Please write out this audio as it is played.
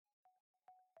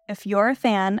If you're a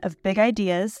fan of big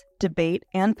ideas, debate,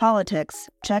 and politics,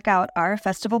 check out our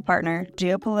festival partner,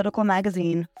 geopolitical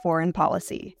magazine, Foreign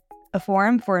Policy. A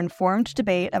forum for informed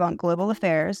debate about global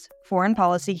affairs, Foreign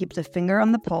Policy keeps a finger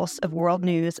on the pulse of world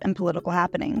news and political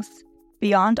happenings.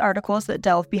 Beyond articles that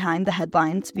delve behind the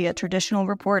headlines via traditional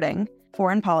reporting,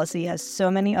 Foreign Policy has so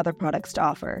many other products to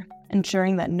offer,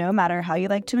 ensuring that no matter how you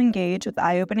like to engage with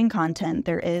eye-opening content,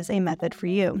 there is a method for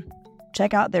you.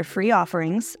 Check out their free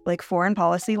offerings like Foreign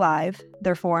Policy Live,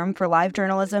 their forum for live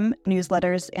journalism,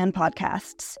 newsletters, and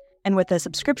podcasts. And with a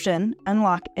subscription,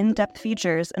 unlock in-depth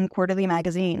features and quarterly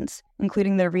magazines,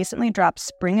 including their recently dropped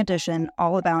spring edition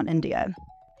all about India.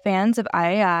 Fans of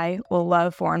IAI will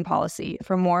love Foreign Policy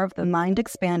for more of the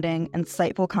mind-expanding,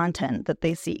 insightful content that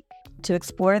they seek. To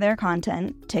explore their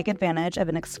content, take advantage of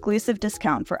an exclusive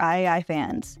discount for IAI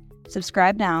fans.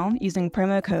 Subscribe now using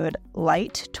promo code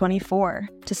LIGHT24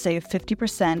 to save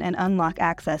 50% and unlock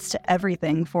access to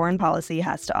everything Foreign Policy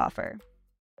has to offer.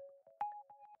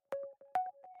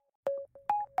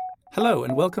 Hello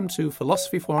and welcome to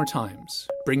Philosophy for Our Times,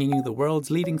 bringing you the world's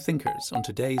leading thinkers on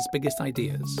today's biggest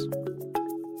ideas.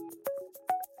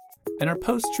 In our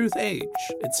post-truth age,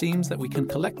 it seems that we can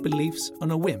collect beliefs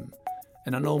on a whim,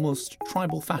 in an almost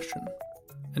tribal fashion,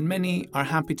 and many are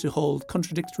happy to hold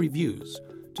contradictory views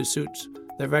to suit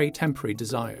their very temporary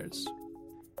desires.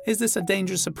 Is this a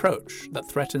dangerous approach that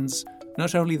threatens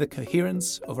not only the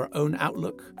coherence of our own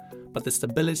outlook, but the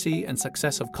stability and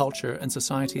success of culture and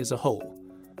society as a whole?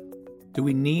 Do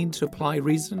we need to apply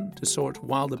reason to sort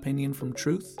wild opinion from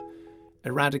truth,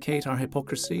 eradicate our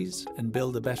hypocrisies, and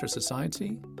build a better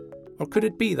society? Or could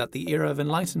it be that the era of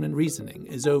Enlightenment reasoning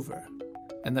is over,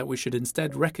 and that we should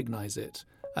instead recognize it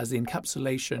as the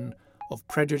encapsulation of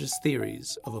prejudiced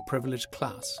theories of a privileged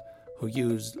class who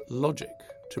used logic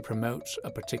to promote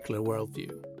a particular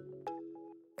worldview?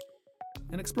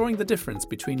 In exploring the difference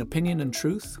between opinion and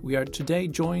truth, we are today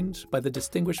joined by the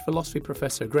distinguished philosophy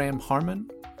professor Graham Harman,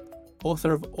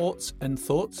 author of Oughts and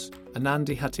Thoughts,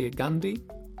 Anandi Hattayagandhi,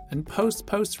 and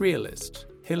post-realist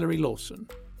Hilary Lawson.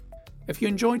 If you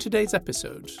enjoyed today's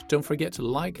episode, don't forget to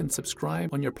like and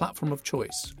subscribe on your platform of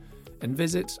choice, and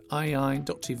visit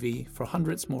iai.tv for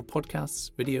hundreds more podcasts,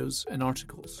 videos, and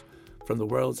articles from the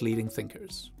world's leading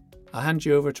thinkers. I'll hand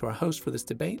you over to our host for this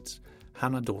debate,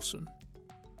 Hannah Dawson.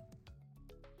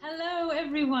 Hello,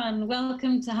 everyone.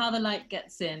 Welcome to How the Light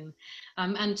Gets In,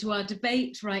 and to our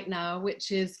debate right now,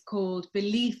 which is called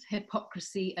Belief,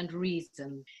 Hypocrisy, and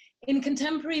Reason. In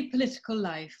contemporary political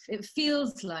life, it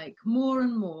feels like more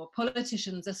and more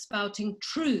politicians are spouting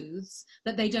truths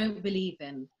that they don't believe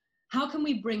in. How can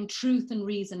we bring truth and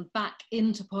reason back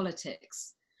into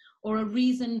politics? Or are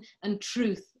reason and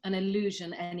truth an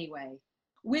illusion anyway?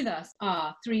 With us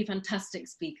are three fantastic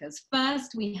speakers.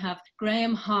 First, we have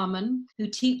Graham Harman, who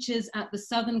teaches at the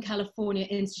Southern California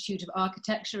Institute of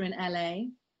Architecture in LA.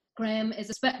 Graham is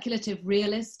a speculative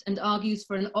realist and argues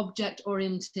for an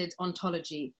object-oriented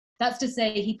ontology. That's to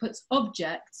say, he puts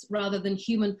objects rather than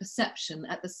human perception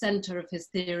at the center of his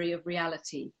theory of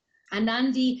reality.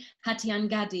 Anandi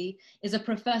Hattayagandhi is a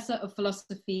professor of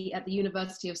philosophy at the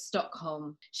University of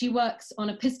Stockholm. She works on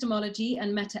epistemology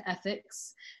and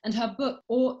metaethics, and her book,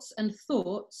 Oughts and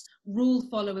Thoughts, Rule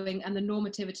Following and the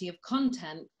Normativity of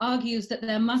Content, argues that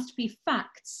there must be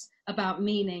facts about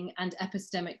meaning and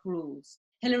epistemic rules.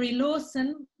 Hilary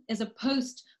Lawson is a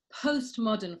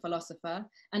postmodern philosopher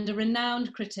and a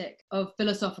renowned critic of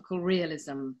philosophical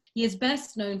realism. He is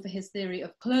best known for his theory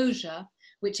of closure,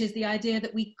 which is the idea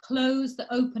that we close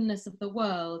the openness of the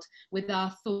world with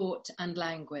our thought and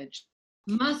language.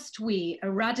 Must we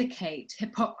eradicate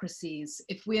hypocrisies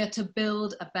if we are to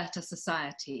build a better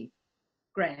society?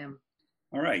 Graham.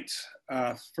 All right.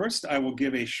 First, I will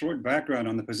give a short background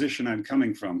on the position I'm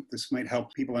coming from. This might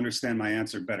help people understand my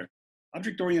answer better.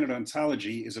 Object-oriented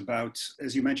ontology is about,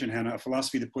 as you mentioned, Hannah, a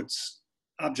philosophy that puts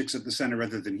objects at the center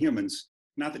rather than humans.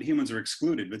 Not that humans are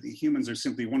excluded, but that humans are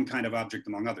simply one kind of object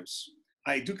among others.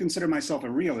 I do consider myself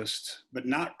a realist, but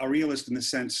not a realist in the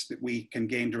sense that we can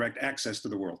gain direct access to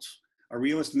the world. A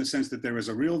realist in the sense that there is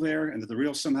a real there and that the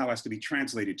real somehow has to be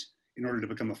translated in order to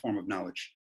become a form of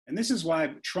knowledge. And this is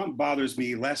why Trump bothers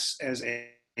me less as a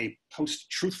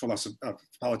post-truth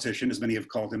politician, as many have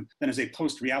called him, than as a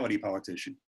post-reality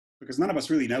politician. Because none of us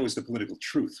really knows the political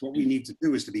truth. What we need to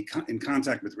do is to be in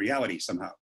contact with reality somehow.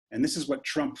 And this is what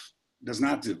Trump does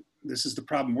not do. This is the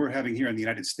problem we're having here in the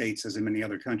United States, as in many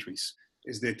other countries,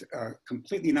 is that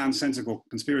completely nonsensical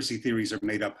conspiracy theories are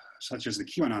made up, such as the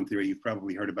QAnon theory you've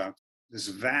probably heard about. This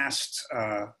vast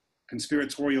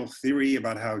conspiratorial theory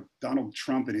about how Donald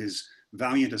Trump and his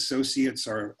valiant associates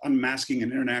are unmasking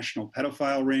an international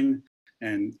pedophile ring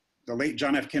and the late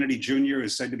John F. Kennedy Jr.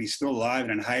 is said to be still alive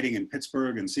and in hiding in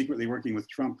Pittsburgh and secretly working with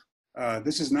Trump.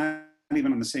 This is not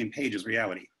even on the same page as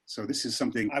reality. So this is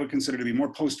something I would consider to be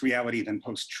more post-reality than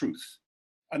post-truth.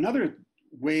 Another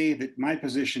way that my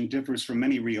position differs from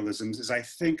many realisms is I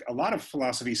think a lot of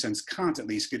philosophy, since Kant at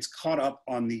least, gets caught up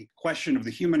on the question of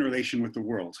the human relation with the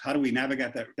world. How do we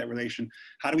navigate that relation?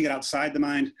 How do we get outside the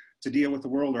mind to deal with the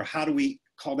world? Or how do we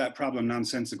call that problem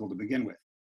nonsensical to begin with?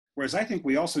 Whereas I think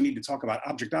we also need to talk about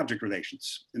object-object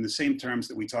relations in the same terms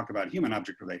that we talk about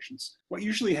human-object relations. What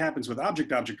usually happens with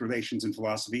object-object relations in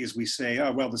philosophy is we say,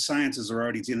 oh, well, the sciences are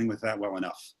already dealing with that well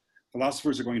enough.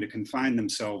 Philosophers are going to confine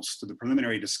themselves to the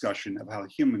preliminary discussion of how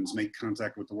humans make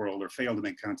contact with the world or fail to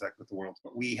make contact with the world.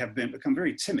 But we have become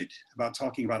very timid about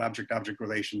talking about object-object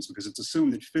relations because it's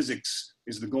assumed that physics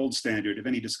is the gold standard of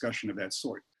any discussion of that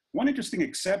sort. One interesting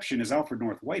exception is Alfred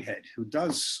North Whitehead, who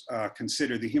does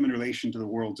consider the human relation to the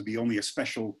world to be only a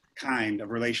special kind of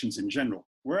relations in general.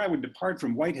 Where I would depart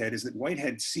from Whitehead is that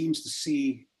Whitehead seems to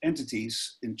see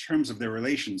entities in terms of their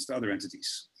relations to other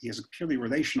entities. He has a purely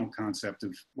relational concept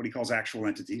of what he calls actual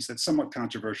entities. That's somewhat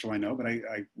controversial, I know, but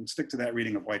I would stick to that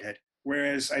reading of Whitehead.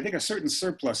 Whereas I think a certain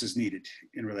surplus is needed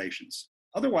in relations.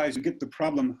 Otherwise, you get the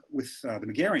problem with the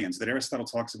Megarians that Aristotle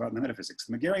talks about in the Metaphysics.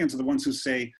 The Megarians are the ones who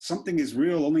say something is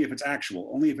real only if it's actual,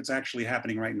 only if it's actually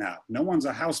happening right now. No one's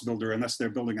a house builder unless they're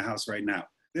building a house right now.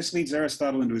 This leads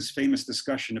Aristotle into his famous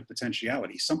discussion of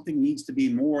potentiality. Something needs to be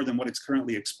more than what it's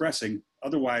currently expressing,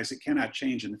 otherwise it cannot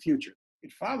change in the future.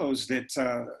 It follows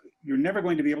that you're never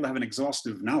going to be able to have an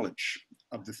exhaustive knowledge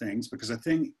of the things because a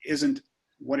thing isn't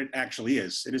what it actually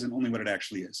is. It isn't only what it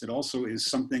actually is. It also is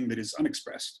something that is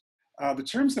unexpressed. The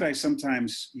terms that I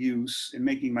sometimes use in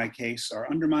making my case are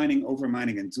undermining,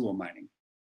 overmining, and dual mining.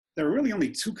 There are really only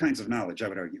two kinds of knowledge, I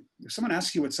would argue. If someone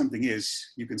asks you what something is,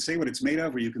 you can say what it's made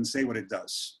of or you can say what it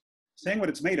does. Saying what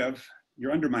it's made of,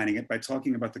 you're undermining it by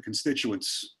talking about the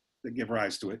constituents that give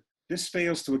rise to it. This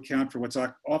fails to account for what's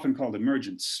often called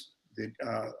emergence, that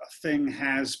a thing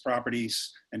has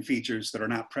properties and features that are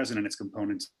not present in its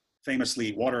components.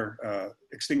 Famously, water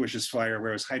extinguishes fire,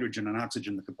 whereas hydrogen and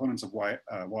oxygen, the components of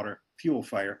water, fuel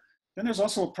fire. Then there's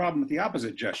also a problem with the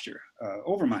opposite gesture,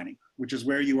 overmining, which is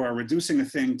where you are reducing a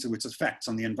thing to its effects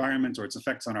on the environment or its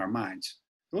effects on our minds.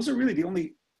 Those are really the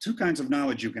only two kinds of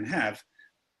knowledge you can have.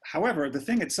 However, the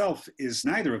thing itself is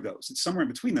neither of those. It's somewhere in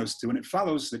between those two, and it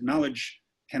follows that knowledge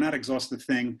cannot exhaust the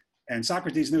thing. And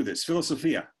Socrates knew this,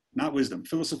 philosophia, not wisdom.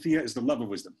 Philosophia is the love of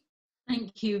wisdom.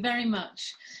 Thank you very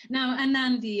much. Now,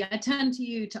 Anandi, I turn to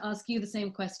you to ask you the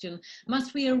same question.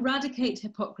 Must we eradicate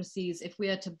hypocrisies if we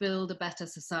are to build a better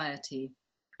society?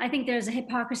 I think there's a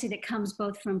hypocrisy that comes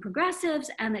both from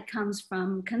progressives and that comes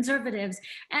from conservatives,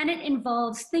 and it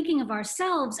involves thinking of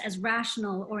ourselves as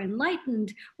rational or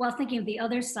enlightened while thinking of the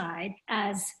other side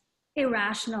as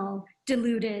irrational,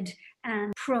 deluded,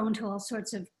 and prone to all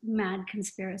sorts of mad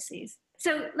conspiracies.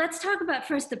 So let's talk about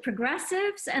first the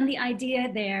progressives, and the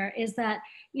idea there is that,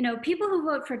 people who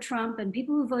vote for Trump and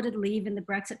people who voted Leave in the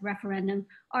Brexit referendum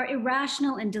are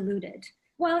irrational and deluded.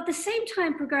 While at the same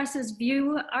time, progressives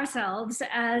view ourselves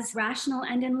as rational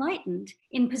and enlightened,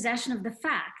 in possession of the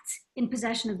facts, in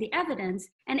possession of the evidence,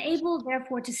 and able,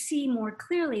 therefore, to see more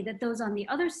clearly that those on the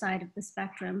other side of the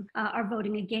spectrum are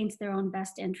voting against their own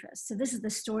best interests. So this is the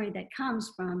story that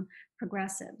comes from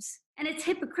progressives. And it's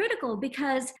hypocritical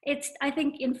because I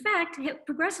think, in fact,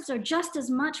 progressives are just as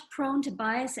much prone to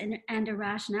bias and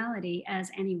irrationality as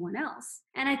anyone else.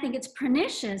 And I think it's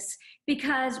pernicious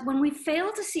because when we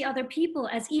fail to see other people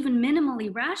as even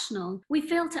minimally rational, we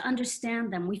fail to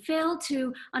understand them. We fail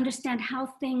to understand how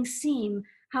things seem,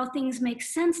 how things make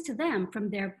sense to them from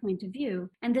their point of view.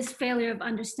 And this failure of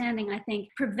understanding, I think,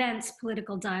 prevents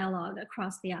political dialogue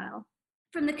across the aisle.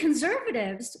 From the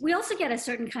conservatives, we also get a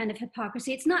certain kind of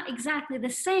hypocrisy. It's not exactly the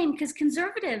same because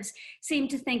conservatives seem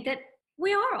to think that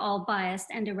we are all biased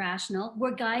and irrational.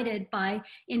 We're guided by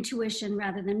intuition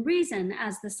rather than reason,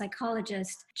 as the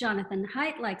psychologist Jonathan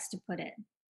Haidt likes to put it.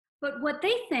 But what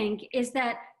they think is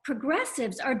that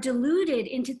progressives are deluded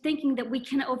into thinking that we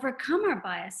can overcome our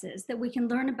biases, that we can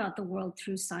learn about the world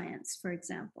through science, for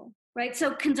example. Right?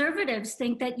 So conservatives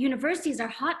think that universities are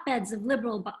hotbeds of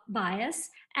liberal bias,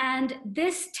 and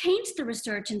this taints the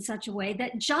research in such a way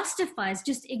that justifies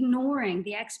just ignoring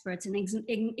the experts and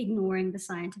ignoring the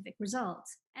scientific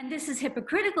results. And this is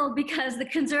hypocritical because the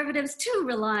conservatives too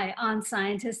rely on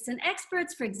scientists and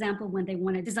experts, for example, when they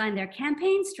want to design their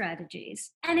campaign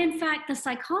strategies. And in fact, the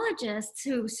psychologists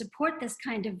who support this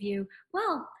kind of view,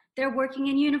 well, they're working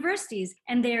in universities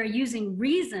and they're using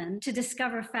reason to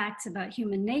discover facts about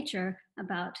human nature,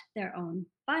 about their own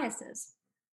biases.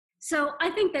 So I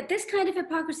think that this kind of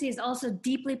hypocrisy is also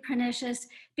deeply pernicious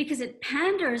because it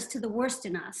panders to the worst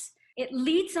in us. It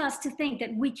leads us to think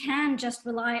that we can just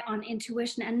rely on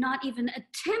intuition and not even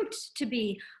attempt to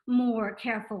be more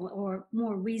careful or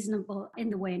more reasonable in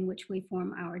the way in which we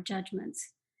form our judgments.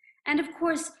 And of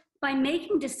course, by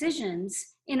making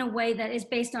decisions in a way that is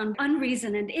based on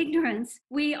unreason and ignorance,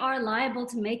 we are liable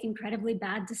to make incredibly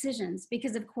bad decisions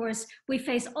because, of course, we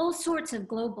face all sorts of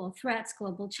global threats,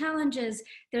 global challenges.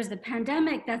 There's the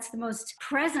pandemic that's the most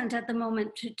present at the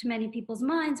moment to many people's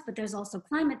minds, but there's also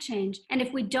climate change. And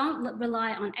if we don't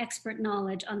rely on expert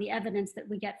knowledge, on the evidence that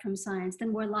we get from science,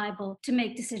 then we're liable to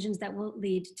make decisions that will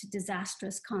lead to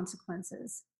disastrous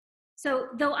consequences. So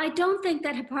though I don't think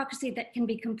that hypocrisy that can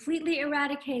be completely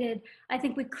eradicated, I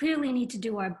think we clearly need to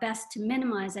do our best to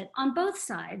minimize it on both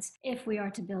sides if we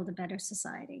are to build a better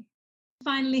society.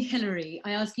 Finally, Hilary,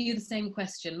 I ask you the same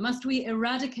question. Must we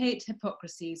eradicate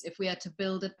hypocrisies if we are to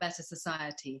build a better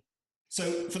society?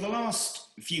 So for the last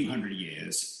few hundred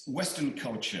years, Western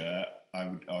culture, I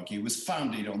would argue, was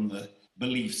founded on the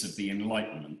beliefs of the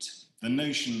Enlightenment, the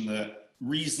notion that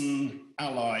reason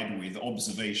allied with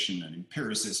observation and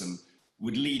empiricism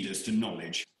would lead us to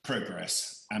knowledge,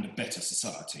 progress, and a better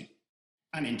society.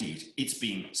 And indeed, it's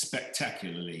been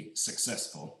spectacularly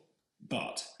successful.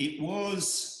 But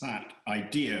that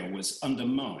idea was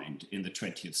undermined in the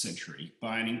 20th century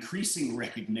by an increasing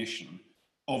recognition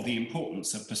of the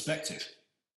importance of perspective.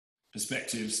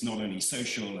 Perspectives not only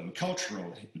social and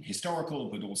cultural and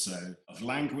historical, but also of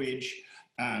language,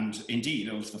 and indeed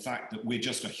of the fact that we're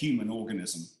just a human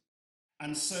organism.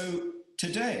 And so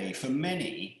today, for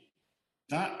many,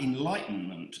 that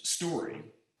Enlightenment story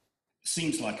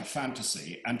seems like a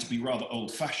fantasy and to be rather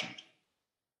old-fashioned.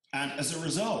 And as a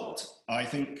result, I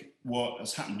think what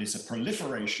has happened is a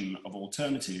proliferation of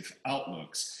alternative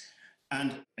outlooks.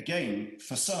 And again,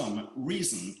 for some,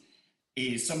 reason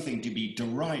is something to be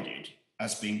derided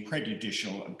as being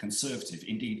prejudicial and conservative,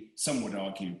 indeed, some would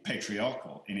argue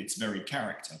patriarchal in its very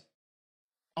character.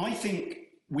 I think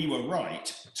we were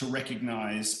right to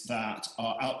recognize that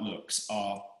our outlooks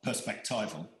are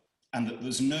perspectival and that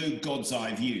there's no God's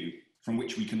eye view from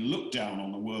which we can look down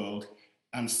on the world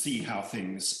and see how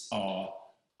things are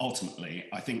ultimately.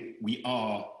 I think we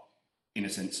are, in a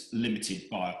sense, limited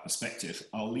by our perspective.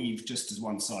 I'll leave just as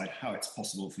one side how it's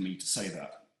possible for me to say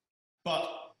that. But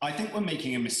I think we're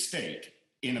making a mistake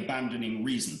in abandoning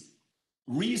reason.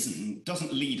 Reason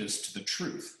doesn't lead us to the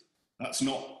truth. That's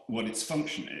not what its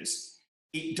function is.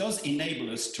 It does enable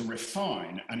us to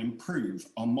refine and improve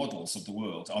our models of the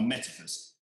world, our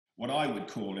metaphors, what I would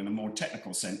call, in a more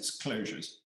technical sense,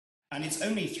 closures. And it's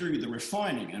only through the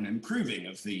refining and improving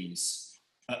of these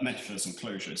metaphors and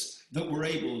closures that we're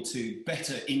able to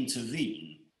better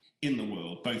intervene in the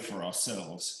world, both for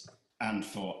ourselves and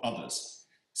for others.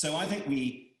 So I think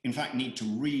we, in fact, need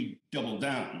to redouble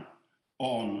down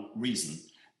on reason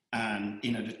and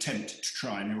in an attempt to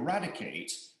try and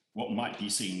eradicate what might be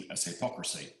seen as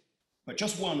hypocrisy. But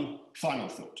just one final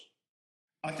thought.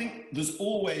 I think there's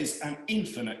always an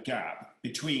infinite gap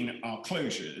between our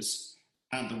closures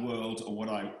and the world, or what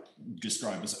I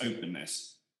describe as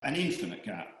openness. An infinite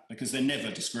gap, because they're never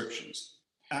descriptions.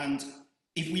 And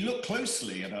if we look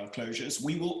closely at our closures,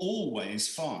 we will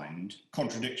always find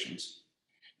contradictions.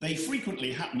 They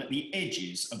frequently happen at the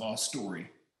edges of our story.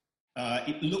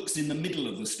 It looks in the middle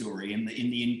of the story, in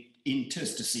the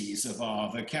interstices of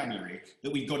our vocabulary,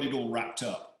 that we've got it all wrapped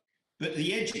up. But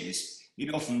the edges,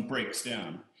 it often breaks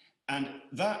down. And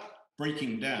that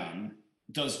breaking down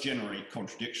does generate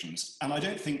contradictions. And I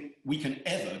don't think we can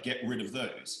ever get rid of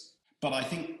those. But I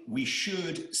think we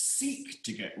should seek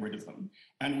to get rid of them.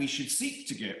 And we should seek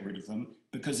to get rid of them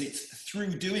because it's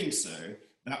through doing so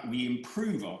that we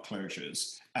improve our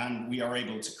closures and we are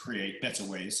able to create better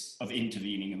ways of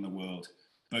intervening in the world,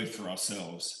 both for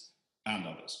ourselves and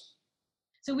others.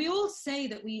 So we all say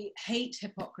that we hate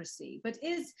hypocrisy, but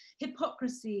is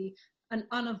hypocrisy an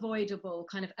unavoidable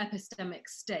kind of epistemic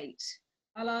state?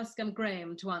 I'll ask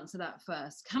Graham to answer that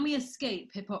first. Can we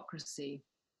escape hypocrisy?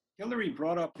 Hilary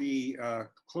brought up the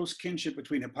close kinship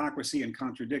between hypocrisy and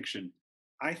contradiction.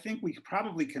 I think we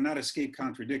probably cannot escape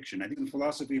contradiction. I think in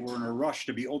philosophy, we're in a rush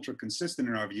to be ultra consistent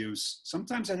in our views.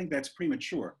 Sometimes I think that's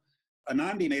premature.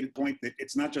 Anandi made a point that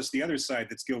it's not just the other side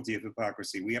that's guilty of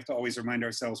hypocrisy. We have to always remind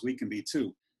ourselves we can be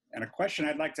too. And a question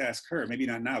I'd like to ask her, maybe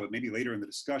not now, but maybe later in the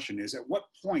discussion, is at what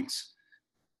point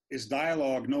is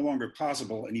dialogue no longer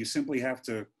possible and you simply have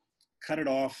to cut it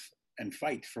off and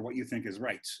fight for what you think is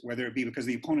right, whether it be because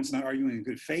the opponent's not arguing in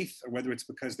good faith or whether it's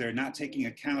because they're not taking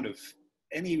account of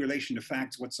any relation to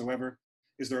facts whatsoever?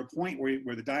 Is there a point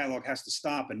where the dialogue has to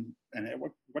stop, and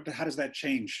how does that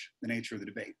change the nature of the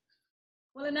debate?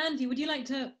 Well, and Andy, would you like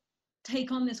to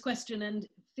take on this question and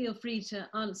feel free to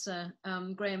answer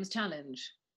Graham's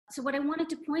challenge? So what I wanted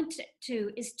to point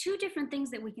to is two different things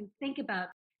that we can think about.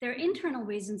 There are internal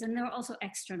reasons and there are also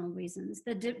external reasons.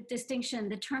 The distinction,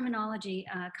 the terminology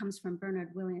comes from Bernard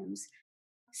Williams.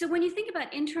 So when you think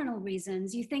about internal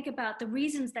reasons, you think about the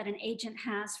reasons that an agent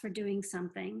has for doing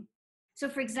something. So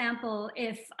for example,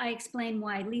 if I explain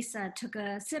why Lisa took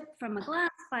a sip from a glass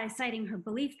by citing her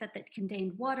belief that it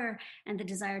contained water and the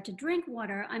desire to drink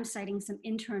water, I'm citing some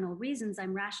internal reasons.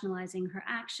 I'm rationalizing her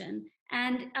action.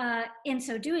 And in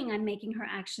so doing, I'm making her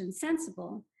action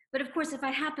sensible. But of course, if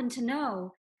I happen to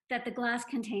know that the glass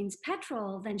contains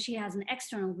petrol, then she has an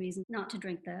external reason not to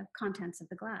drink the contents of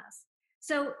the glass.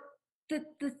 So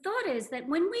the thought is that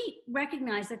when we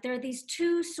recognize that there are these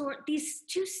two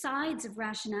sides of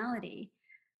rationality,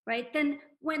 right? Then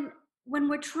when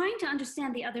we're trying to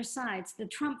understand the other sides, the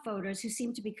Trump voters who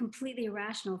seem to be completely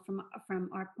irrational from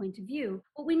our point of view,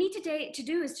 what we need to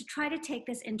do is to try to take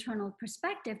this internal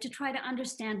perspective to try to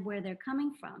understand where they're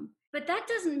coming from. But that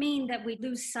doesn't mean that we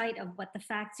lose sight of what the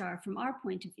facts are from our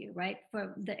point of view, right?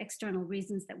 For the external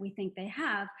reasons that we think they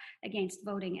have against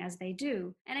voting as they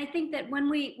do. And I think that when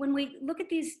we look at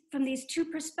these from these two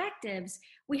perspectives,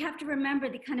 we have to remember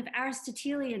the kind of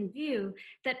Aristotelian view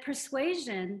that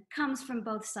persuasion comes from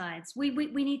both sides. We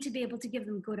need to be able to give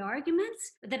them good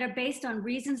arguments that are based on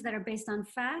reasons, that are based on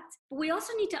facts. But we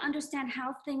also need to understand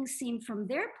how things seem from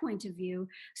their point of view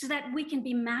so that we can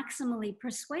be maximally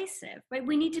persuasive, right?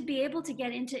 We need to be able to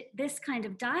get into this kind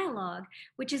of dialogue,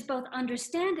 which is both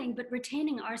understanding but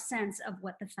retaining our sense of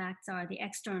what the facts are, the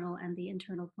external and the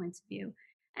internal points of view.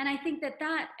 And I think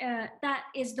that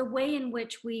is the way in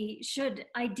which we should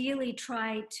ideally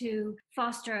try to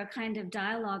foster a kind of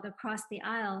dialogue across the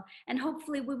aisle. And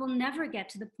hopefully we will never get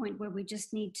to the point where we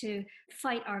just need to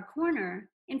fight our corner.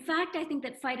 In fact, I think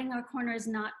that fighting our corner is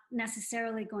not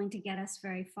necessarily going to get us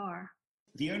very far.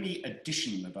 The only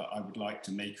addition that I would like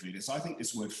to make of it is I think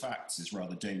this word facts is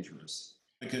rather dangerous,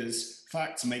 because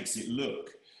facts makes it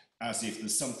look as if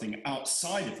there's something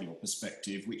outside of your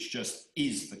perspective which just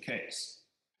is the case.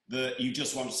 That you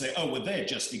just want to say, oh, well, they're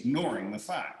just ignoring the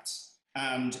facts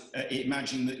and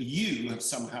imagine that you have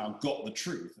somehow got the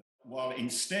truth. While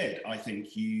instead, I think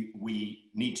we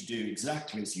need to do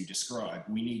exactly as you described.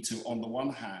 We need to, on the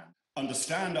one hand,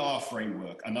 understand our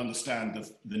framework and understand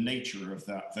the nature of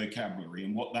that vocabulary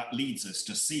and what that leads us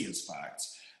to see as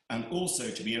facts, and also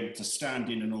to be able to stand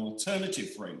in an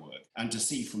alternative framework and to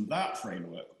see from that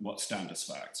framework what stand as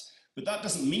facts. But that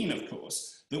doesn't mean, of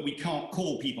course, that we can't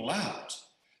call people out,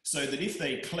 so that if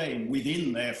they claim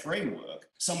within their framework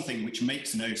something which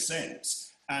makes no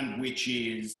sense and which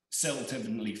is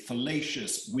self-evidently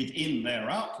fallacious within their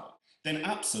outlook, then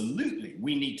absolutely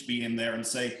we need to be in there and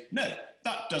say, no,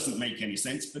 that doesn't make any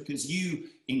sense because you,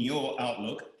 in your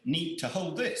outlook, need to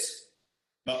hold this.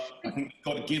 But I think we've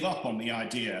got to give up on the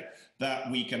idea that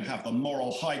we can have the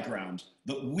moral high ground,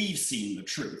 that we've seen the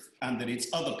truth, and that it's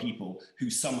other people who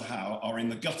somehow are in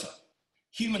the gutter.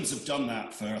 Humans have done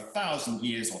that for 1,000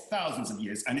 years or thousands of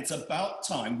years, and it's about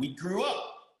time we grew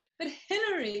up. But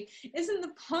Hilary, isn't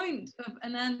the point of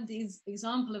Anandi's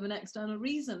example of an external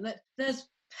reason that there's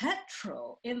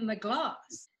petrol in the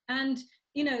glass? And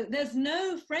you know, there's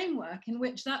no framework in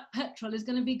which that petrol is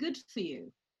going to be good for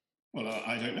you. Well,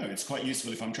 I don't know. It's quite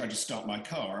useful if I'm trying to start my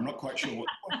car. I'm not quite sure what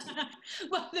the point is.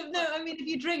 Well, no, I mean, if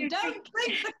you drink, don't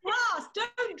drink the glass,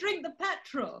 don't drink the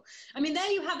petrol. I mean, there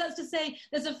you have, that's to say,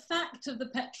 there's a fact of the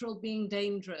petrol being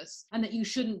dangerous and that you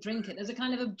shouldn't drink it. There's a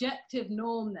kind of objective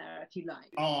norm there, if you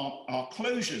like. Our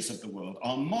closures of the world,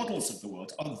 our models of the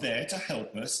world are there to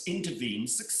help us intervene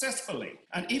successfully.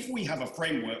 And if we have a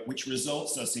framework which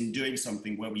results us in doing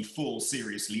something where we fall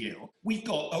seriously ill, we've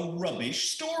got a rubbish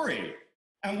story.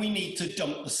 And we need to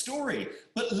dump the story.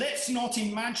 But let's not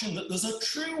imagine that there's a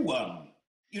true one.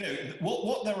 You know,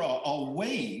 what there are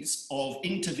ways of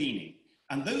intervening.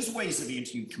 And those ways of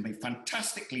intervening can be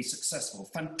fantastically successful,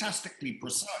 fantastically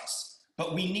precise.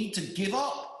 But we need to give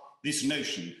up this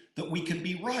notion that we can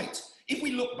be right. If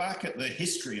we look back at the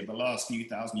history of the last few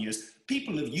thousand years,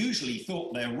 people have usually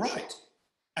thought they're right.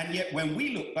 And yet when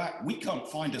we look back, we can't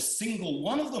find a single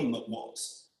one of them that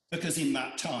was. Because in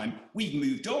that time, we've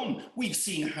moved on. We've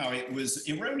seen how it was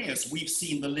erroneous. We've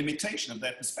seen the limitation of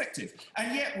their perspective.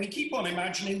 And yet we keep on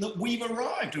imagining that we've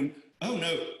arrived and, oh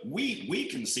no, we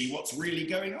can see what's really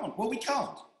going on. Well, we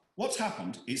can't. What's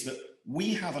happened is that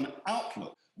we have an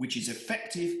outlook which is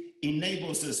effective,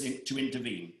 enables us to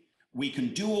intervene. We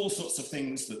can do all sorts of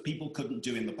things that people couldn't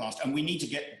do in the past, and we need to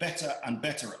get better and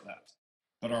better at that.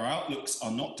 But our outlooks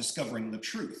are not discovering the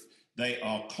truth. They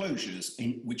are closures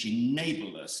which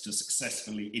enable us to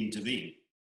successfully intervene.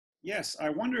 Yes, I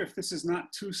wonder if this is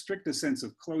not too strict a sense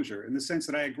of closure, in the sense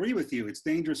that I agree with you. It's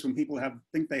dangerous when people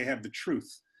think they have the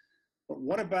truth. But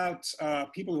what about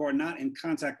people who are not in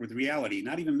contact with reality,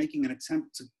 not even making an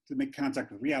attempt to make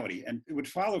contact with reality? And it would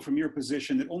follow from your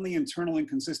position that only internal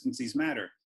inconsistencies matter.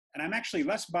 And I'm actually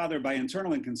less bothered by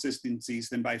internal inconsistencies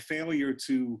than by failure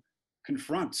to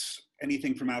confront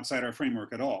anything from outside our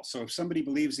framework at all. So if somebody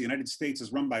believes the United States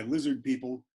is run by lizard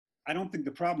people, I don't think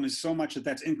the problem is so much that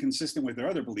that's inconsistent with their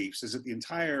other beliefs, is that the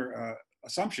entire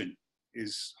assumption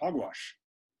is hogwash.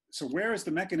 So where is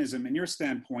the mechanism, in your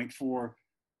standpoint, for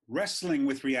wrestling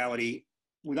with reality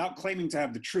without claiming to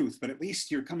have the truth, but at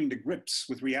least you're coming to grips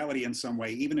with reality in some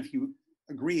way, even if you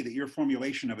agree that your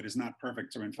formulation of it is not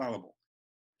perfect or infallible?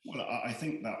 Well, I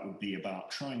think that would be about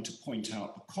trying to point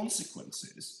out the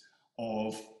consequences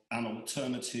of an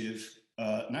alternative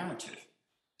narrative.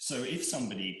 So if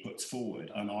somebody puts forward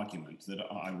an argument that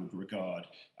I would regard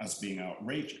as being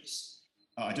outrageous,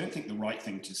 I don't think the right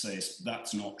thing to say is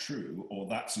that's not true or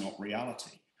that's not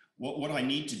reality. What I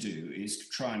need to do is to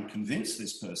try and convince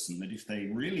this person that if they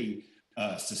really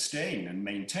sustain and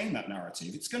maintain that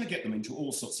narrative, it's going to get them into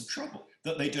all sorts of trouble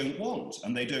that they don't want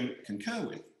and they don't concur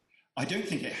with. I don't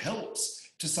think it helps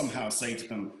to somehow say to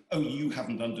them, oh, you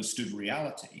haven't understood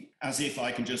reality, as if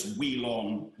I can just wheel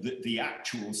on the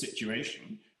actual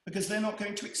situation, because they're not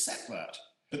going to accept that.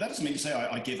 But that doesn't mean to say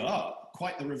I give up.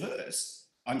 Quite the reverse.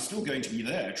 I'm still going to be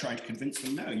there trying to convince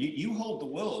them, no, you hold the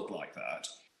world like that,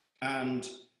 and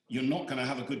you're not going to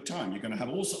have a good time. You're going to have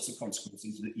all sorts of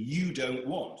consequences that you don't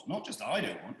want. Not just I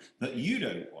don't want, that you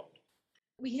don't want.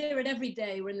 We hear it every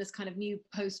day. We're in this kind of new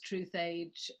post-truth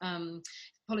age.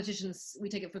 Politicians, we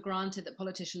take it for granted that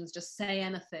politicians just say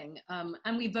anything,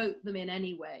 and we vote them in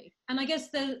anyway. And I guess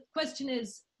the question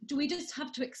is, do we just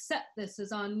have to accept this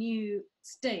as our new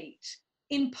state,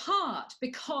 in part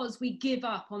because we give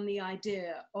up on the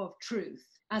idea of truth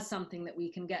as something that we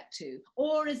can get to?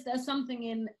 Or is there something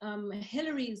in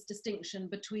Hilary's distinction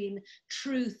between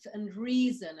truth and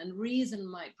reason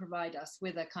might provide us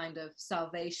with a kind of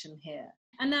salvation here?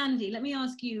 And Andy, let me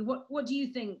ask you, what do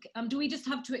you think? Do we just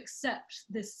have to accept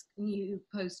this new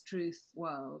post-truth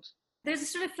world? There's a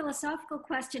sort of philosophical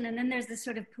question, and then there's this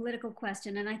sort of political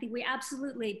question. And I think we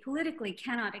absolutely politically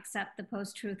cannot accept the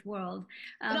post-truth world.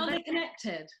 But are they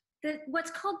connected?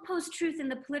 What's called post-truth in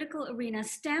the political arena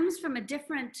stems from a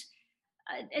different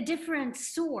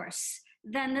source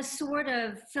than the sort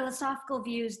of philosophical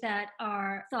views that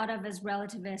are thought of as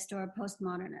relativist or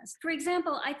postmodernist. For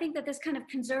example, I think that this kind of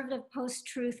conservative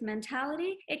post-truth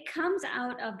mentality, it comes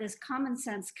out of this common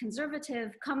sense conservative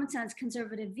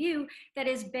view that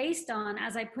is based on,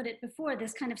 as I put it before,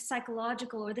 this kind of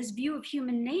psychological or this view of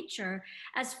human nature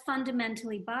as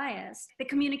fundamentally biased. The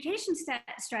communication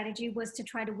strategy was to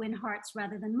try to win hearts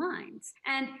rather than minds.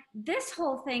 And this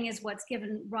whole thing is what's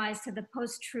given rise to the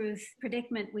post-truth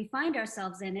predicament we find ourselves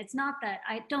in. It's not that,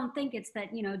 I don't think it's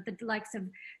that, the likes of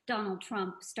Donald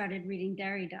Trump started reading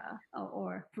Derrida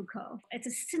or Foucault. It's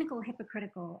a cynical,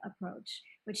 hypocritical approach,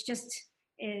 which just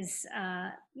is,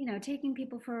 taking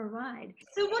people for a ride.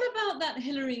 So what about that,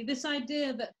 Hilary, this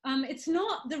idea that it's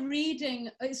not the reading,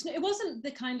 it wasn't the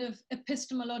kind of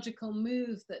epistemological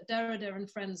move that Derrida and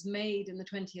friends made in the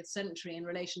 20th century in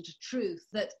relation to truth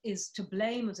that is to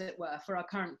blame, as it were, for our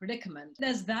current predicament.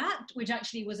 There's that, which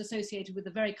actually was associated with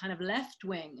a very kind of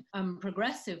left-wing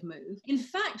progressive move. In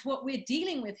fact, what we're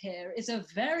dealing with here is a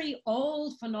very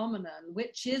old phenomenon,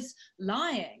 which is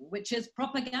lying, which is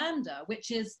propaganda,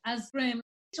 which is, as Graham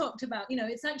talked about,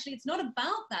 it's not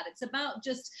about that. It's about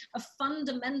just a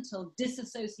fundamental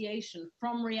disassociation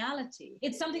from reality.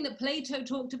 It's something that Plato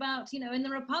talked about, in the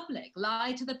Republic,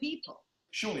 lie to the people.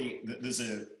 Surely there's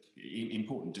an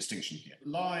important distinction here.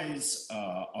 Lies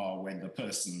are when the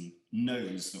person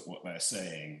knows that what they're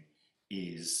saying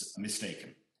is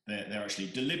mistaken. They're actually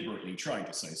deliberately trying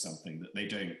to say something that they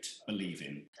don't believe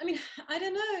in. I mean, I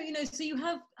don't know, so you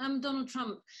have Donald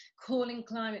Trump calling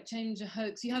climate change a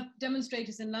hoax. You have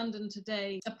demonstrators in London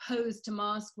today opposed to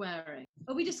mask wearing.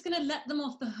 Are we just going to let them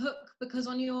off the hook because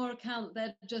on your account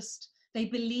they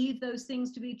believe those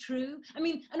things to be true? I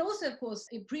mean, and also, of course,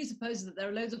 it presupposes that there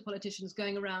are loads of politicians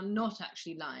going around not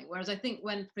actually lying. Whereas I think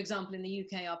when, for example, in the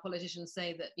UK, our politicians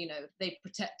say that, they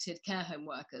protected care home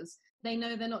workers, they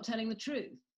know they're not telling the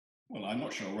truth. Well, I'm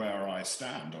not sure where I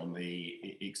stand on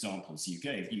the examples you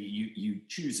gave. You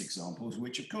choose examples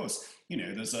which, of course,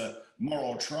 There's a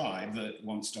moral tribe that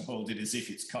wants to hold it as if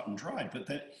it's cut and dried, but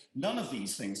that none of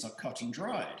these things are cut and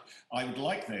dried. I would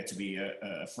like there to be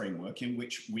a framework in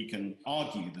which we can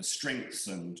argue the strengths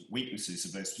and weaknesses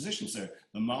of those positions. So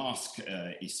the mask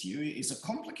issue is a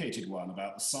complicated one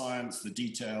about the science, the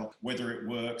detail, whether it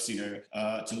works, to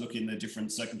look in the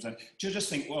different circumstances. To just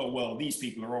think, well, these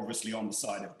people are obviously on the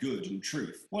side of good and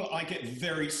truth. Well, I get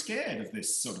very scared of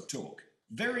this sort of talk.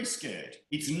 Very scared.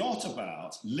 It's not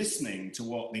about listening to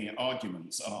what the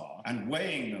arguments are and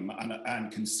weighing them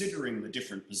and considering the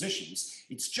different positions.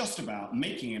 It's just about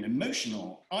making an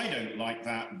emotional, I don't like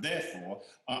that, therefore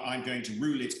I'm going to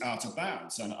rule it out of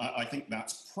bounds. And I think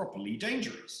that's properly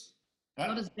dangerous.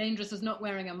 Not as dangerous as not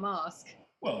wearing a mask.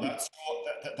 Well,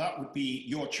 that would be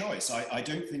your choice. I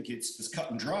don't think it's as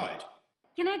cut and dried.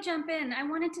 Can I jump in? I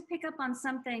wanted to pick up on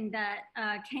something that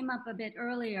came up a bit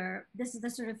earlier. This is the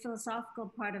sort of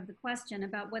philosophical part of the question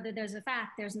about whether there's a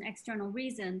fact, there's an external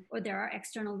reason, or there are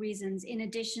external reasons in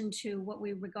addition to what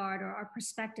we regard or our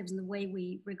perspectives and the way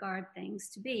we regard things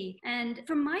to be. And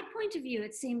from my point of view,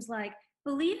 it seems like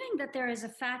believing that there is a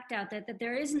fact out there, that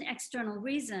there is an external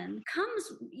reason,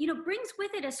 brings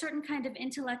with it a certain kind of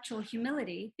intellectual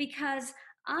humility, because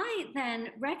I then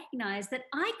recognize that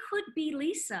I could be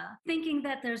Lisa thinking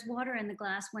that there's water in the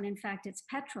glass when in fact it's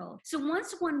petrol. So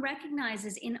once one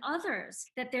recognizes in others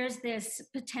that there's this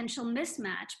potential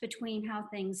mismatch between how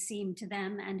things seem to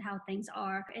them and how things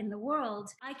are in the world,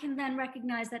 I can then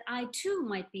recognize that I too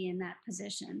might be in that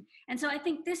position. And so I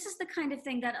think this is the kind of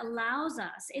thing that allows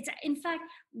us, it's in fact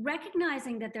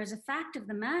recognizing that there's a fact of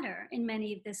the matter in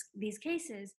many of these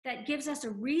cases that gives us a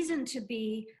reason to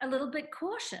be a little bit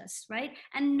cautious, right?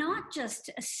 And not just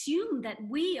assume that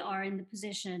we are in the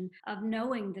position of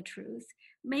knowing the truth.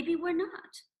 Maybe we're not,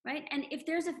 right? And if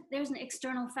there's an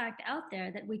external fact out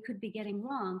there that we could be getting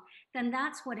wrong, then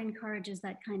that's what encourages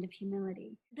that kind of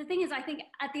humility. The thing is, I think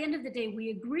at the end of the day,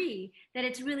 we agree that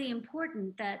it's really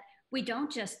important that we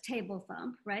don't just table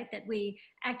thump, right? That we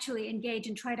actually engage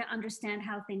and try to understand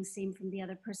how things seem from the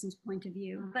other person's point of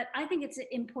view. But I think it's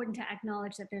important to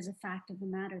acknowledge that there's a fact of the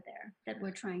matter there that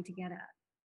we're trying to get at.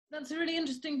 That's a really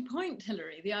interesting point,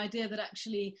 Hilary, the idea that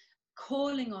actually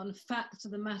calling on facts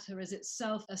of the matter is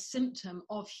itself a symptom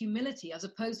of humility as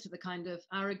opposed to the kind of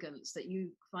arrogance that you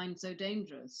find so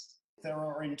dangerous. There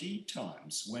are indeed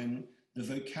times when the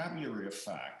vocabulary of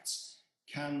facts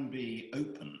can be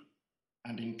open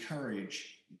and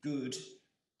encourage good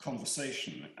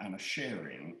conversation and a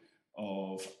sharing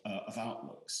of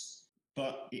outlooks.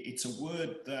 But it's a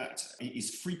word that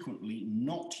is frequently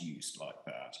not used like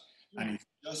that. Yeah. And it's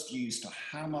just used to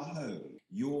hammer home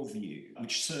your view,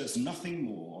 which serves nothing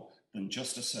more than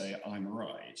just to say, I'm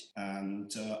right.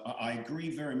 And I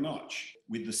agree very much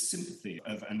with the sympathy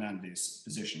of Anandi's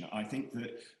position. I think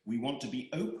that we want to be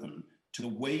open to the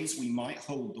ways we might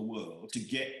hold the world to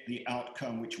get the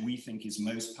outcome which we think is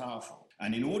most powerful.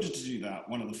 And in order to do that,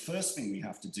 one of the first things we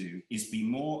have to do is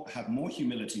have more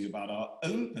humility about our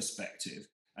own perspective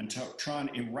and to try and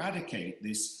eradicate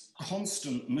this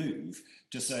constant move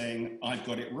to saying, I've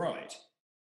got it right.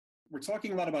 We're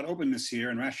talking a lot about openness here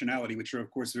and rationality, which are,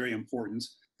 of course, very important.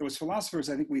 Though as philosophers,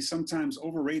 I think we sometimes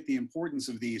overrate the importance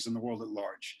of these in the world at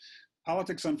large.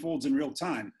 Politics unfolds in real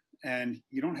time, and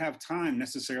you don't have time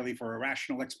necessarily for a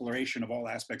rational exploration of all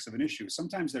aspects of an issue.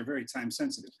 Sometimes they're very time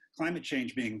sensitive. Climate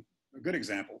change being a good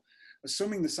example.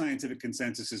 Assuming the scientific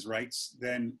consensus is right,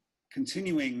 then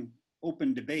continuing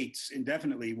open debates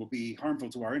indefinitely will be harmful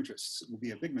to our interests. It will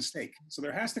be a big mistake. So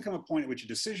there has to come a point at which a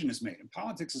decision is made. And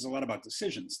politics is a lot about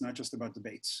decisions, not just about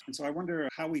debates. And so I wonder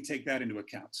how we take that into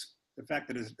account. The fact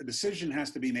that a decision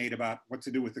has to be made about what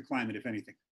to do with the climate, if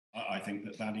anything. I think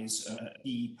that is a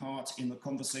key part in the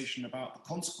conversation about the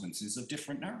consequences of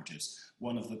different narratives.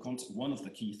 One of the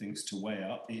key things to weigh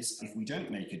up is if we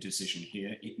don't make a decision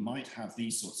here, it might have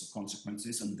these sorts of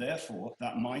consequences, and therefore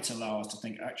that might allow us to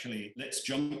think, actually, let's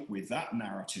jump with that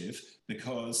narrative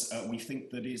because we think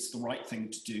that is the right thing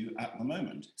to do at the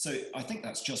moment. So I think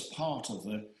that's just part of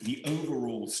the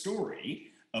overall story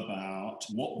about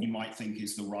what we might think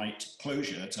is the right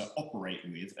closure to operate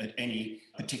with at any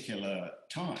particular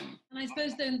time. And I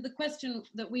suppose then the question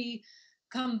that we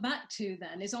come back to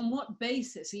then is, on what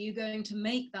basis are you going to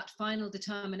make that final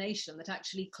determination that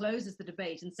actually closes the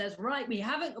debate and says, right, we're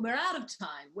out of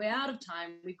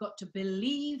time, we've got to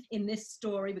believe in this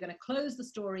story, we're going to close the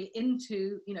story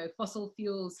into, fossil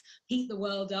fuels heat the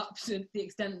world up to the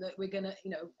extent that we're going to,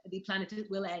 the planet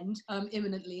will end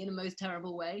imminently in a most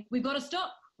terrible way. We've got to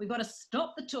stop. We've got to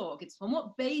stop the talk. It's on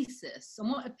what basis,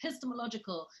 on what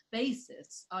epistemological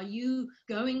basis are you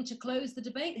going to close the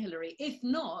debate, Hilary? If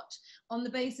not, on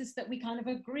the basis that we kind of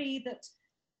agree that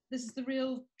this is the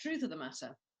real truth of the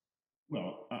matter?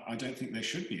 Well, I don't think there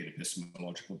should be an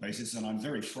epistemological basis, and I'm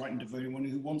very frightened of anyone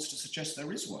who wants to suggest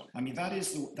there is one. I mean, that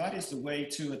is the way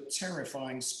to a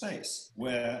terrifying space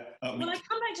where... Well, I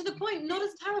come back to the point, not as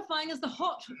terrifying as the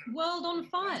hot world on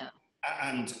fire.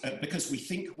 And because we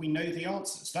think we know the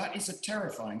answers. That is a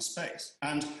terrifying space.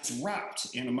 And it's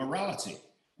wrapped in a morality,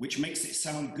 which makes it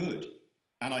sound good.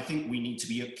 And I think we need to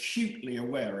be acutely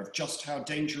aware of just how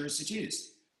dangerous it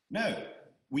is. No.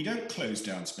 We don't close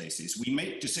down spaces. We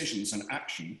make decisions and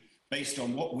action based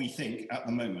on what we think at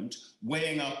the moment,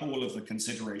 weighing up all of the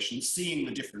considerations, seeing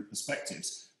the different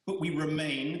perspectives, but we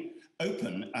remain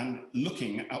open and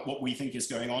looking at what we think is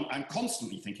going on and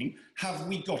constantly thinking, have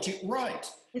we got it right?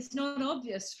 It's not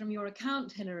obvious from your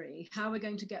account, Hilary, how we're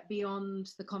going to get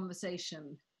beyond the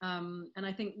conversation. And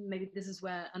I think maybe this is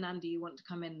where, Anandi, you want to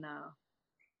come in now.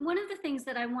 One of the things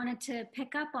that I wanted to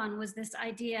pick up on was this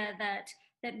idea that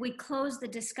we close the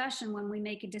discussion when we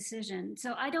make a decision.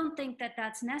 So I don't think that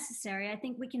that's necessary. I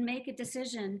think we can make a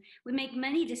decision. We make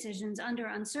many decisions under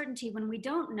uncertainty when we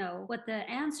don't know what the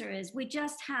answer is. We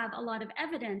just have a lot of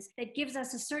evidence that gives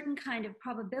us a certain kind of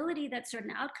probability that certain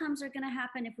outcomes are going to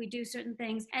happen if we do certain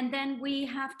things. And then we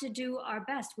have to do our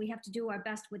best. We have to do our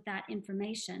best with that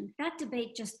information. That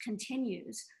debate just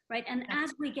continues, right? And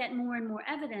as we get more and more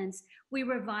evidence, we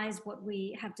revise what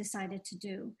we have decided to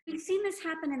do. We've seen this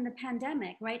happen in the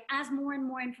pandemic, right? As more and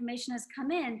more information has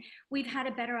come in, we've had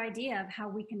a better idea of how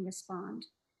we can respond.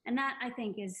 And that, I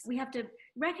think, is, we have to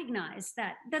recognize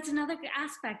that that's another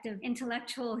aspect of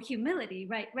intellectual humility,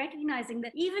 right? Recognizing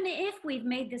that even if we've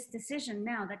made this decision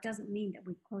now, that doesn't mean that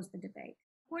we've closed the debate.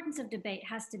 The importance of debate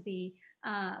has to be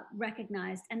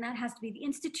recognized, and that has to be the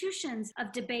institutions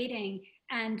of debating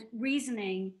and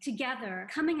reasoning together,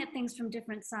 coming at things from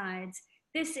different sides.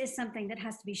 This is something that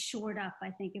has to be shored up, I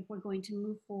think, if we're going to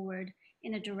move forward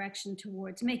in a direction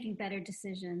towards making better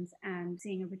decisions and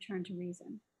seeing a return to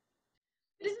reason.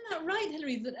 But isn't that right,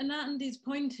 Hilary, that Anandi's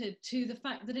pointed to the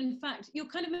fact that, in fact, you're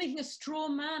kind of making a straw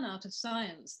man out of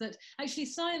science, that actually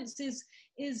science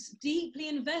is deeply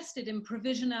invested in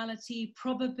provisionality,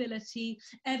 probability,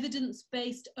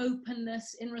 evidence-based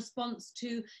openness in response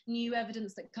to new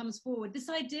evidence that comes forward. This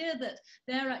idea that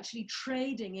they're actually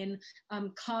trading in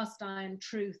cast iron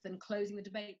truth and closing the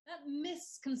debate, that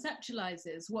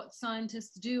misconceptualizes what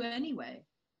scientists do anyway.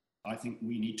 I think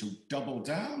we need to double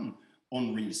down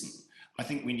on reason. I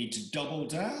think we need to double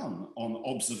down on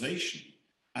observation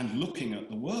and looking at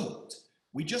the world.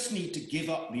 We just need to give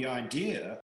up the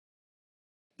idea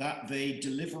that they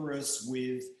deliver us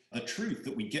with a truth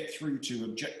that we get through to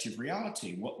objective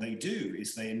reality. What they do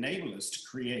is they enable us to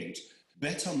create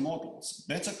better models,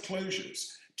 better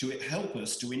closures to help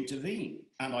us to intervene.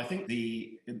 And I think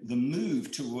the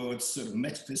move towards sort of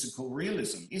metaphysical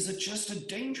realism is just a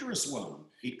dangerous one.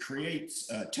 It creates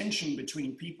tension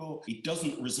between people. It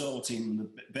doesn't result in the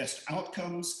best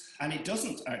outcomes, and it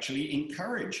doesn't actually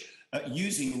encourage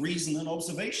using reason and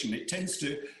observation.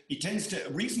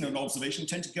 Reason and observation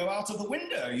tend to go out of the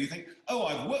window. You think, oh,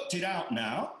 I've worked it out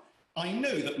now. I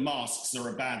know that masks are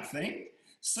a bad thing.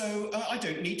 So I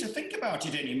don't need to think about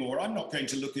it anymore. I'm not going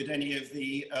to look at any of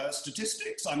the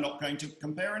statistics. I'm not going to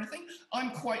compare anything. I'm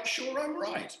quite sure I'm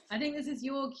right. I think this is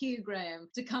your cue, Graham,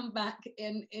 to come back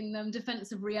in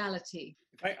defense of reality.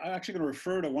 I'm actually going to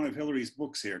refer to one of Hilary's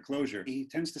books here, Closure. He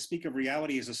tends to speak of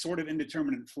reality as a sort of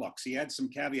indeterminate flux. He adds some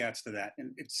caveats to that.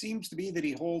 And it seems to be that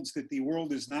he holds that the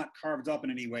world is not carved up in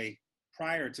any way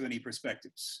prior to any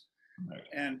perspectives. Right.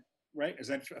 And, right, is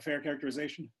that a fair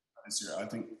characterization? I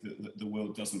think the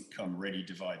world doesn't come ready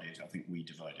divided. I think we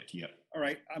divide it, yeah. All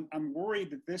right, I'm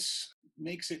worried that this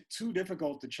makes it too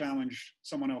difficult to challenge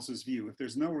someone else's view if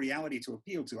there's no reality to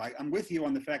appeal to. I'm with you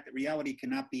on the fact that reality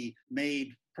cannot be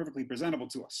made perfectly presentable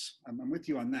to us. I'm with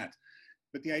you on that.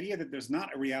 But the idea that there's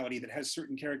not a reality that has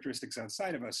certain characteristics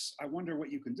outside of us, I wonder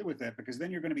what you can do with that, because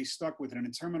then you're going to be stuck with an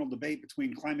interminable debate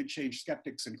between climate change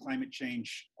skeptics and climate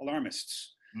change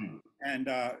alarmists. And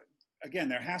again,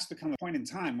 there has to come a point in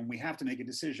time when we have to make a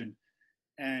decision.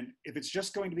 And if it's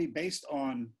just going to be based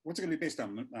on, what's it going to be based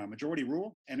on? Majority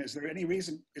rule? And is there any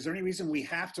reason we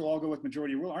have to all go with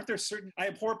majority rule? Aren't there certain, I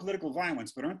abhor political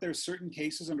violence, but aren't there certain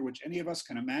cases under which any of us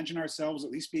can imagine ourselves at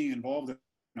least being involved in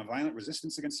a violent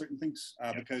resistance against certain things?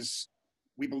 Because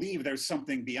we believe there's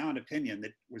something beyond opinion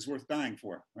that was worth dying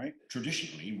for, right?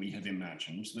 Traditionally, we have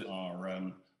imagined that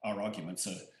our arguments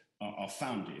are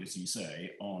founded, as you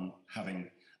say, on having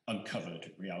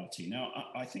uncovered reality. Now,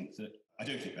 I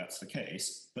don't think that's the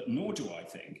case, but nor do I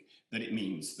think that it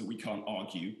means that we can't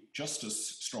argue just as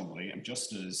strongly and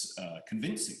just as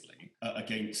convincingly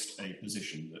against a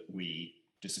position that we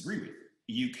disagree with.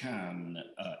 You can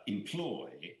employ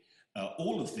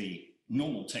all of the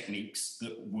normal techniques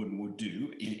that one would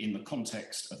do in the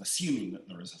context of assuming that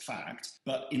there is a fact,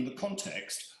 but in the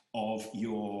context of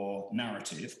your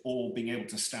narrative or being able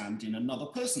to stand in another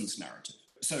person's narrative.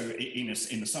 So in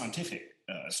a scientific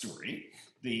story,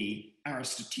 the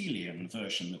Aristotelian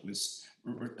version that was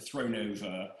thrown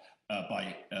over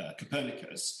by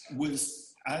Copernicus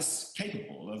was as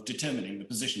capable of determining the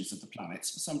positions of the planets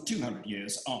for some 200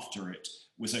 years after it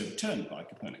was overturned by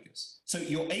Copernicus. So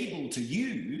you're able to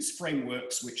use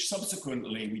frameworks which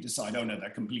subsequently we decide, oh no, they're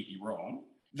completely wrong,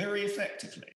 very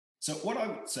effectively. So what I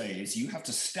would say is you have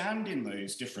to stand in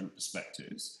those different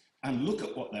perspectives and look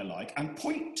at what they're like and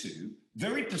point to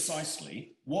very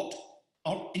precisely what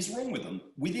is wrong with them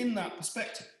within that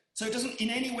perspective. So it doesn't in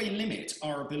any way limit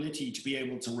our ability to be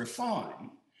able to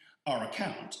refine our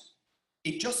account.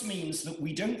 It just means that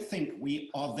we don't think we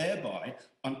are thereby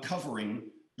uncovering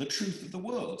the truth of the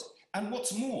world. And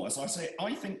what's more, as I say,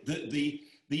 I think that the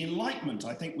Enlightenment,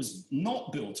 I think, was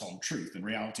not built on truth and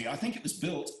reality. I think it was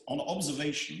built on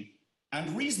observation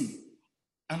and reason.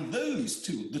 And those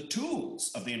two, the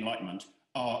tools of the Enlightenment,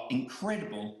 are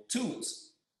incredible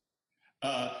tools.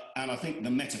 And I think the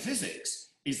metaphysics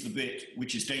is the bit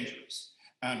which is dangerous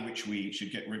and which we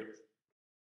should get rid of.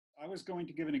 I was going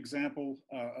to give an example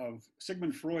of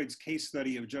Sigmund Freud's case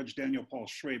study of Judge Daniel Paul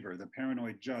Schreber, the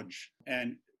paranoid judge.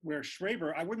 And where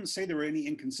Schreber, I wouldn't say there were any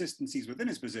inconsistencies within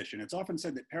his position. It's often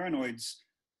said that paranoids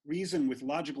reason with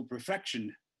logical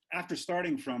perfection after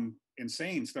starting from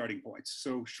insane starting points.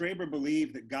 So Schreber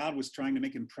believed that God was trying to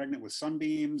make him pregnant with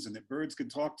sunbeams and that birds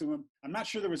could talk to him. I'm not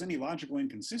sure there was any logical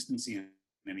inconsistency in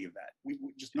any of that. We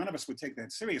just none of us would take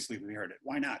that seriously if we heard it.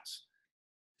 Why not?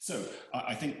 So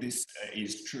I think this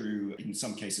is true in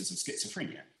some cases of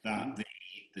schizophrenia, that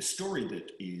the story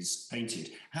that is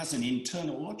painted has an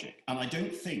internal logic. And I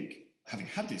don't think, having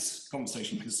had this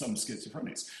conversation with some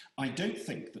schizophrenics, I don't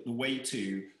think that the way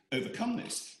to overcome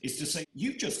this is to say,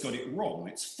 you've just got it wrong,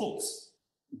 it's false.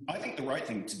 I think the right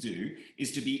thing to do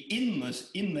is to be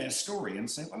in their story and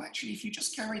say, well, actually, if you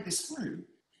just carry this through,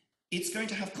 it's going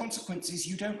to have consequences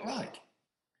you don't like.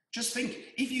 Just think,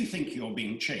 if you think you're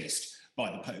being chased by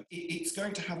the Pope, it's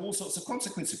going to have all sorts of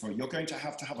consequences for you. You're going to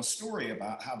have a story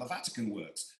about how the Vatican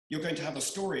works. You're going to have a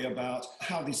story about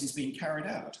how this is being carried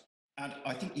out. And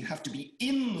I think you have to be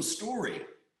in the story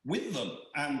with them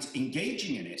and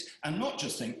engaging in it, and not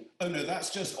just think, oh no, that's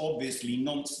just obviously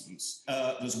nonsense.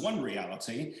 There's one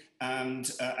reality,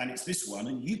 and it's this one,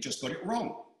 and you've just got it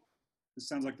wrong. This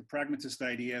sounds like the pragmatist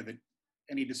idea that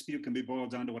any dispute can be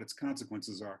boiled down to what its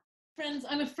consequences are. Friends,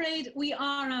 I'm afraid we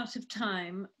are out of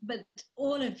time, but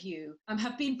all of you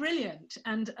have been brilliant,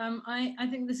 and I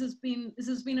think this has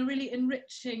been a really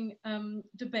enriching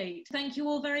debate. Thank you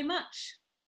all very much.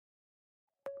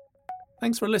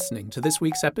 Thanks for listening to this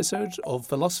week's episode of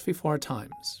Philosophy for Our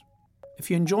Times. If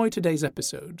you enjoyed today's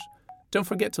episode, don't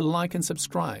forget to like and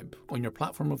subscribe on your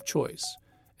platform of choice,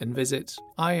 and visit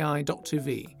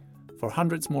iai.tv for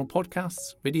hundreds more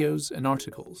podcasts, videos, and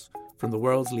articles from the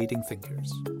world's leading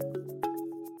thinkers.